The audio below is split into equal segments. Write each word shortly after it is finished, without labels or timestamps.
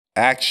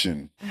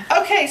Action.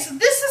 Okay, so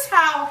this is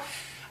how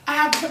I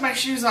have to put my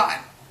shoes on.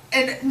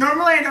 And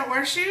normally I don't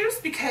wear shoes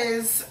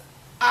because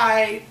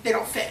they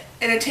don't fit.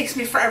 And it takes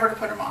me forever to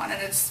put them on.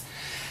 And it's...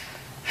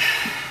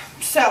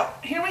 So,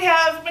 here we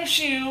have my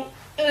shoe.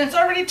 And it's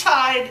already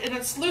tied. And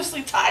it's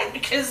loosely tied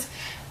because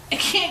I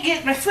can't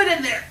get my foot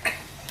in there.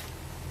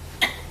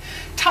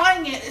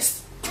 Tying it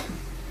is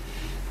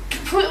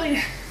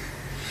completely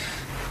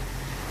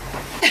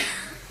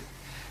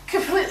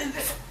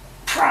different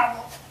problem.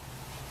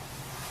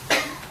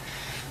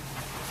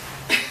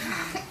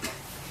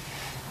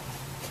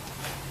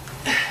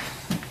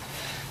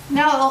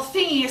 Now the little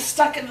thingy is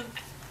stuck in the...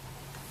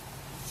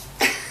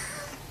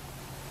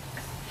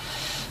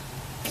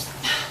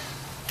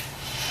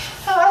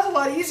 Oh, that's a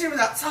lot easier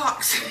without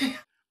socks.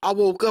 I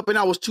woke up and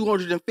I was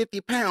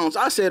 250 pounds.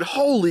 I said,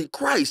 holy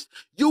Christ,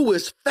 you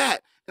is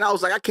fat. And I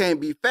was like, I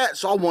can't be fat,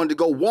 so I wanted to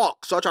go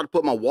walk. So I tried to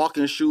put my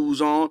walking shoes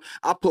on.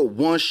 I put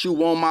one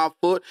shoe on my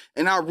foot,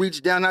 and I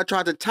reached down and I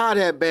tried to tie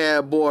that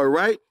bad boy,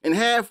 right? And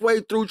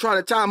halfway through trying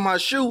to tie my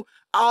shoe,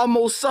 I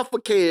almost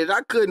suffocated.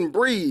 I couldn't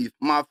breathe.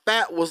 My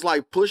fat was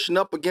like pushing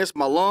up against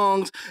my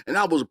lungs, and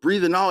I was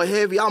breathing all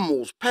heavy. I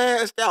almost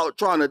passed out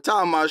trying to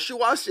tie my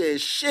shoe. I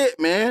said, shit,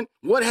 man.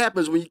 What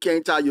happens when you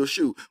can't tie your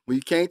shoe? When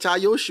you can't tie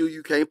your shoe,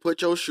 you can't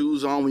put your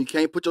shoes on. When you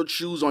can't put your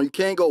shoes on, you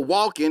can't go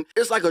walking.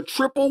 It's like a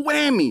triple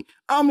whammy.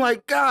 I'm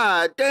like,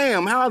 God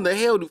damn, how in the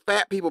hell do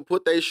fat people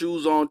put their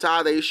shoes on,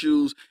 tie their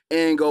shoes,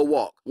 and go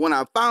walk? When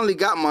I finally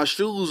got my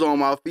shoes on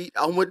my feet,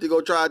 I went to go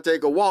try to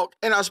take a walk,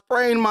 and I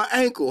sprained my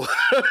ankle.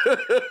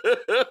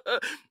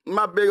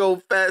 My big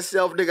old fat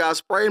self, nigga, I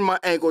sprained my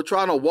ankle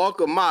trying to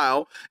walk a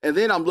mile, and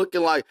then I'm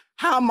looking like,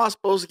 how am I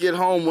supposed to get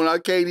home when I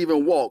can't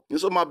even walk? And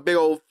so my big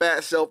old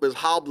fat self is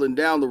hobbling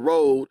down the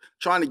road,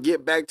 trying to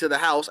get back to the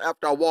house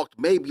after I walked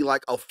maybe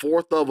like a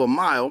fourth of a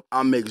mile.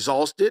 I'm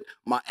exhausted,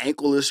 my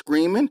ankle is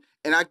screaming,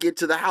 and I get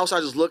to the house, I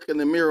just look in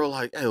the mirror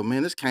like, hey,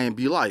 man, this can't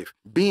be life.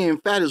 Being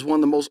fat is one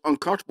of the most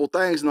uncomfortable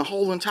things in the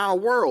whole entire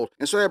world.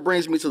 And so that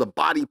brings me to the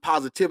body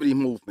positivity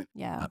movement.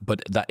 Yeah.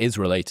 But that is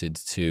related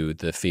to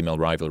the female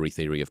rivalry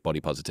theory of body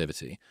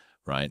positivity,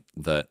 right?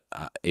 That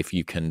if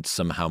you can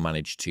somehow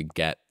manage to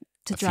get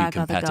a few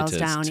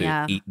competitors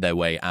to eat their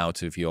way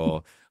out of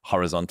your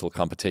horizontal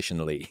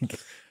competition league.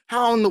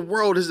 How in the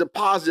world is it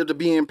positive to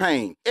be in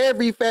pain?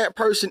 Every fat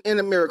person in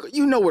America,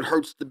 you know it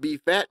hurts to be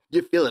fat.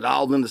 You feel it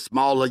all in the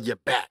small of your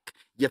back.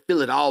 You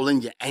feel it all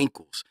in your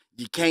ankles.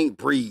 You can't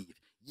breathe.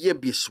 You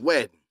be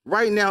sweating.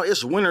 Right now,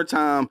 it's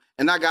wintertime,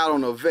 and I got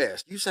on a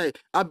vest. You say,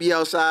 I be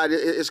outside,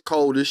 it's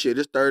cold as shit.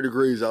 It's 30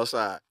 degrees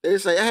outside. They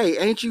say, hey,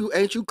 ain't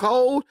you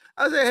cold?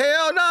 I say,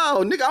 hell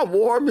no, nigga, I'm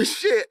warm as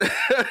shit.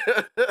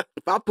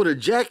 If I put a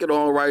jacket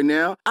on right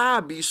now,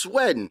 I'd be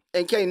sweating.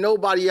 And can't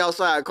nobody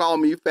outside call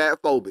me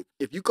fat phobic.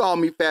 If you call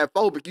me fat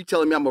phobic, you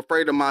telling me I'm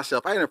afraid of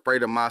myself. I ain't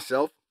afraid of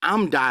myself.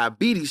 I'm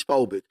diabetes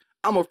phobic.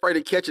 I'm afraid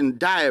of catching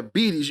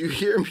diabetes, you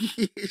hear me?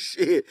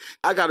 Shit.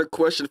 I got a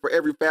question for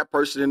every fat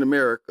person in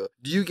America.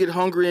 Do you get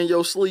hungry in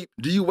your sleep?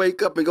 Do you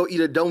wake up and go eat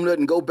a donut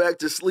and go back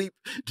to sleep?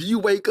 Do you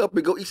wake up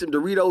and go eat some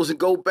Doritos and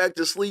go back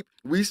to sleep?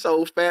 We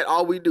so fat,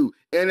 all we do.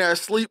 In our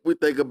sleep, we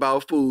think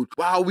about food.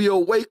 While we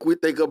awake, we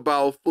think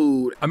about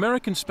food.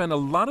 Americans spend a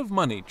lot of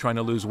money trying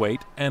to lose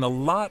weight and a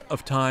lot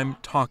of time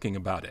talking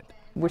about it.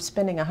 We're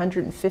spending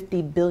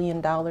 $150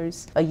 billion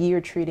a year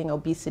treating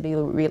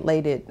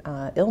obesity-related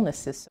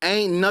illnesses.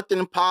 Ain't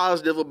nothing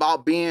positive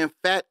about being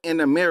fat in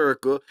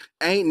America.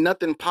 Ain't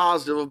nothing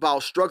positive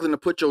about struggling to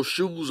put your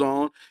shoes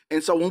on.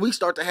 And so when we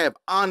start to have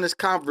honest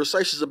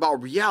conversations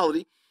about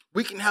reality,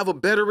 we can have a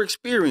better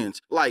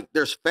experience. Like,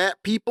 there's fat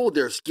people,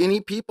 there's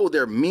skinny people,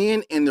 there are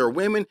men and there are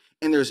women,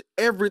 and there's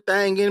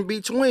everything in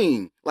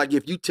between. Like,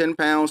 if you 10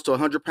 pounds to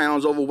 100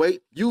 pounds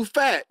overweight, you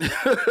fat.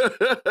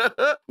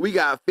 We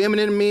got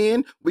feminine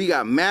men, we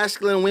got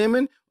masculine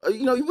women.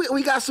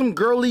 We got some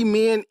girly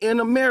men in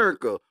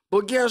America.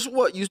 But guess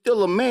what? You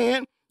still a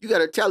man. You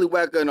got a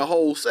tallywhacker in a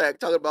whole sack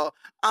talking about,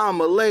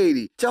 I'm a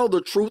lady. Tell the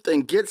truth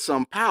and get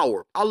some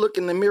power. I look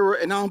in the mirror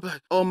and I'm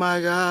like, oh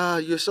my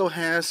God, you're so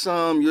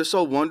handsome. You're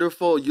so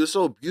wonderful. You're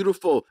so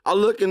beautiful. I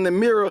look in the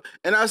mirror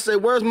and I say,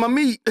 where's my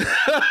meat?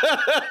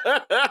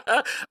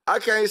 I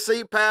can't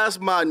see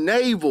past my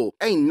navel.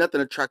 Ain't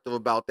nothing attractive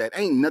about that.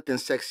 Ain't nothing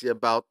sexy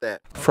about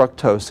that.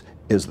 Fructose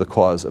is the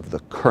cause of the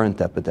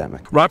current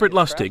epidemic. Robert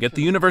Lustig at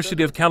the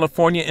University of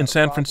California in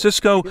San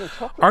Francisco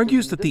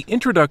argues that the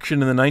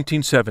introduction in the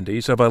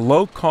 1970s of a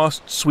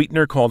low-cost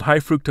sweetener called high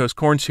fructose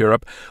corn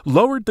syrup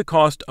lowered the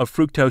cost of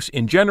fructose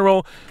in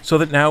general, so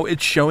that now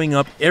it's showing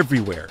up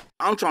everywhere.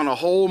 I'm trying to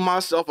hold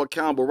myself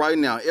accountable right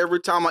now. Every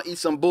time I eat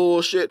some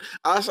bullshit,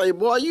 I say,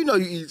 boy, you know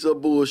you eat some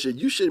bullshit.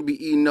 You shouldn't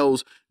be eating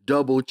those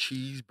double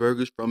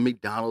cheeseburgers from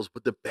McDonald's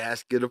with the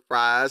basket of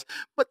fries.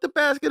 But the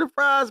basket of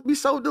fries be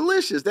so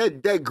delicious.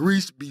 That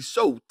grease be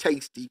so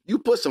tasty. You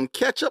put some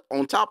ketchup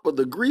on top of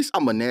the grease.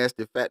 I'm a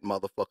nasty fat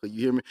motherfucker, you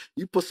hear me?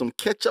 You put some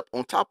ketchup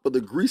on top of the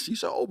grease. You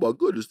say, oh my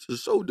goodness, this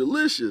is so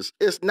delicious.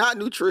 It's not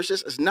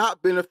nutritious. It's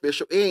not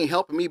beneficial. It ain't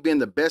helping me being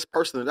the best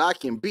person that I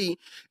can be.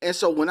 And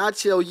so when I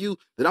tell you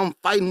that I'm I'm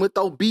fighting with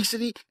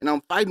obesity and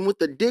I'm fighting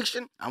with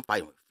addiction. I'm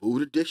fighting with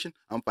food addiction.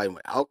 I'm fighting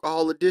with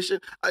alcohol addiction.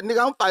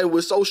 Nigga, I'm fighting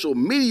with social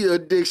media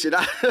addiction.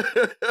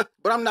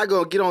 But I'm not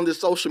going to get on this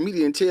social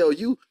media and tell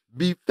you,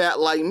 be fat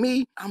like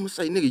me. I'm going to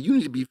say, nigga, you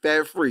need to be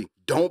fat free.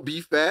 Don't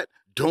be fat.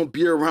 Don't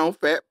be around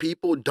fat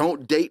people.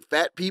 Don't date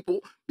fat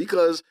people,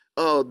 because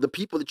the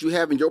people that you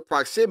have in your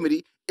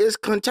proximity is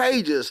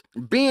contagious.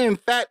 Being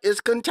fat is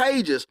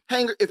contagious.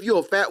 If you're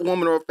a fat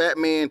woman or a fat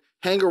man,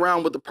 hang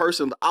around with the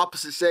person of the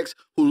opposite sex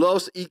who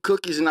loves to eat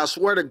cookies, and I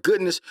swear to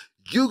goodness,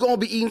 you gonna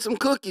be eating some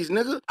cookies,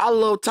 nigga. I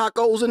love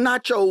tacos and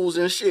nachos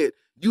and shit.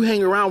 You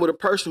hang around with a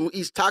person who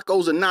eats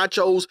tacos and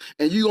nachos,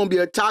 and you gonna be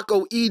a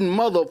taco eating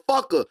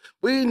motherfucker.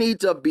 We need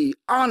to be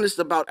honest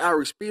about our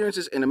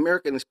experiences in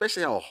America, and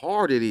especially how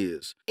hard it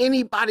is.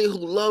 Anybody who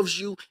loves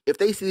you, if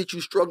they see that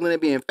you struggling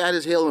and being fat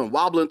as hell and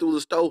wobbling through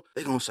the stove,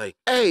 they gonna say,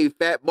 hey,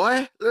 fat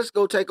boy, let's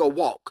go take a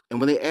walk. And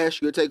when they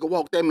ask you to take a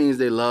walk, that means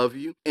they love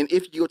you. And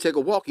if you go take a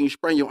walk and you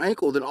sprain your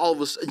ankle, then all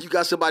of a sudden you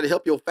got somebody to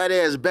help your fat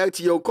ass back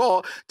to your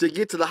car to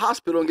get to the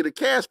hospital and get a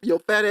cast for your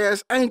fat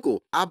ass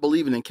ankle. I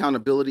believe in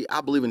accountability. I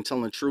believe in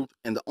telling the truth.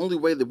 And the only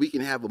way that we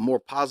can have a more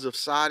positive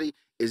society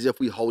is if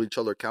we hold each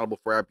other accountable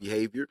for our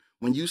behavior.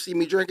 When you see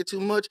me drinking too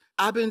much,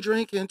 I've been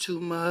drinking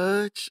too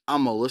much.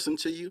 I'm going to listen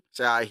to you,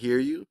 say I hear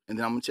you, and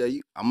then I'm going to tell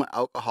you I'm an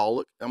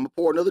alcoholic. I'm going to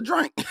pour another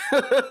drink.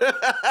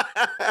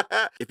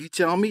 If you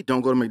tell me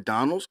don't go to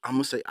McDonald's, I'm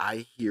going to say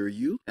I hear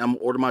you. And I'm going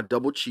to order my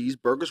double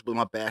cheeseburgers with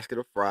my basket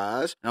of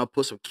fries. And I'll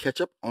put some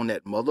ketchup on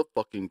that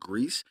motherfucking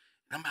grease.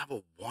 And I'm going to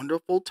have a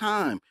wonderful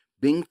time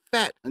being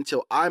fat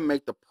until I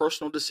make the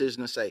personal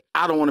decision to say,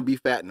 I don't want to be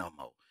fat no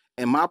more.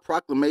 And my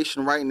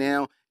proclamation right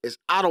now is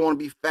I don't want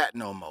to be fat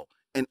no more.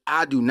 And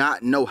I do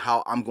not know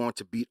how I'm going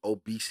to beat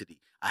obesity.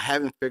 I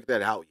haven't figured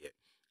that out yet.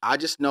 I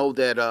just know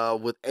that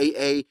with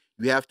AA,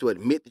 you have to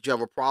admit that you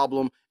have a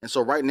problem. And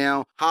so right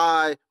now,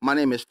 hi, my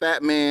name is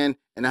Fat Man,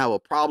 and I have a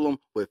problem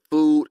with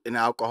food and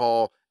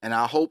alcohol. And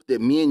I hope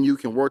that me and you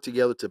can work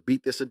together to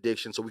beat this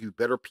addiction so we can be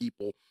better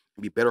people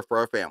and be better for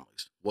our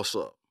families. What's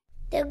up?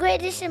 The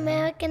greatest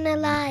American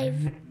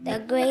alive. The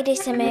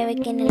greatest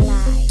American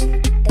alive.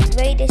 The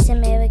greatest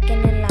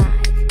American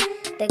alive.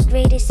 The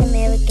greatest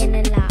American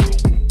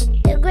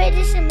alive. The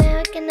greatest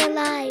American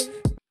alive.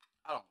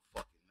 I don't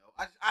fucking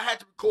know. I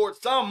had to record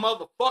some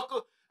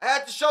motherfucker. I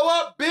had to show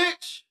up,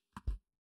 bitch.